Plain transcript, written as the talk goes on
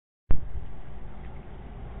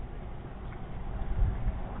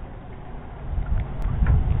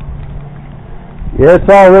Yeah, it's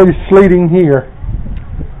already sleeting here.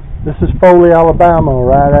 This is Foley, Alabama,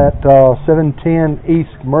 right at 710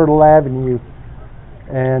 East Myrtle Avenue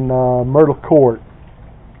and Myrtle Court.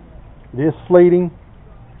 It is sleeting,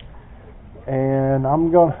 and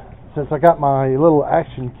I'm gonna, since I got my little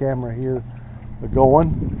action camera here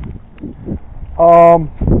going,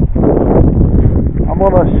 I'm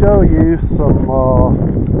gonna show you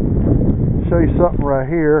something right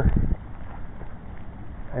here.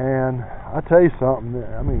 And I'll tell you something.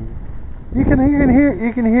 I mean, you can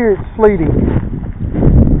hear it sleeting.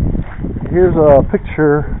 Here's a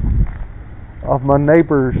picture of my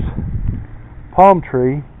neighbor's palm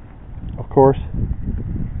tree. Of course,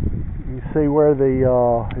 you see where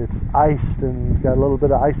it's iced and got a little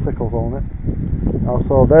bit of icicles on it.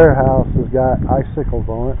 Also, their house has got icicles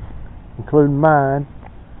on it, including mine.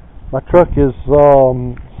 My truck is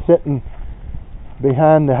sitting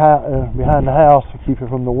behind the house to keep it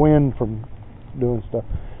from the wind from doing stuff.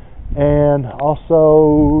 And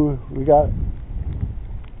also we got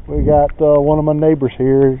one of my neighbors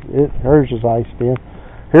here. Hers is iced in.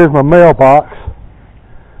 Here's my mailbox.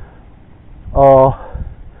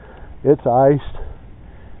 It's iced.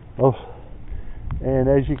 And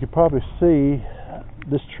as you can probably see,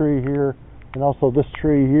 this tree here and also this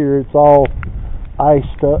tree here, it's all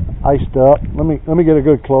iced up. Let me get a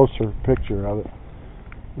good closer picture of it.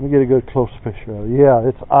 Let me get a good close picture of it. Yeah,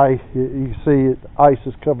 it's ice. You can see ice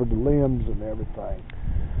has covered the limbs and everything.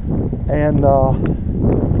 And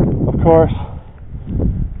of course,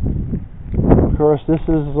 this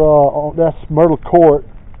is that's Myrtle Court.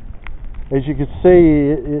 As you can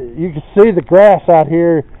see the grass out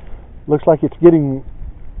here looks like it's getting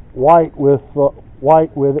white with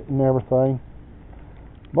it and everything.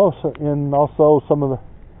 And also some of the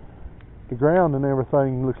ground and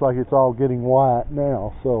everything looks like it's all getting white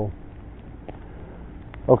now. So,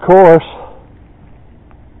 of course,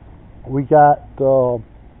 we got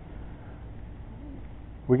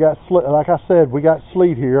like I said, we got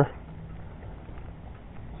sleet here.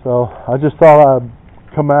 So I just thought I'd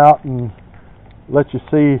come out and let you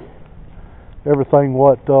see everything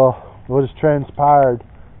what has transpired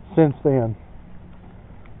since then.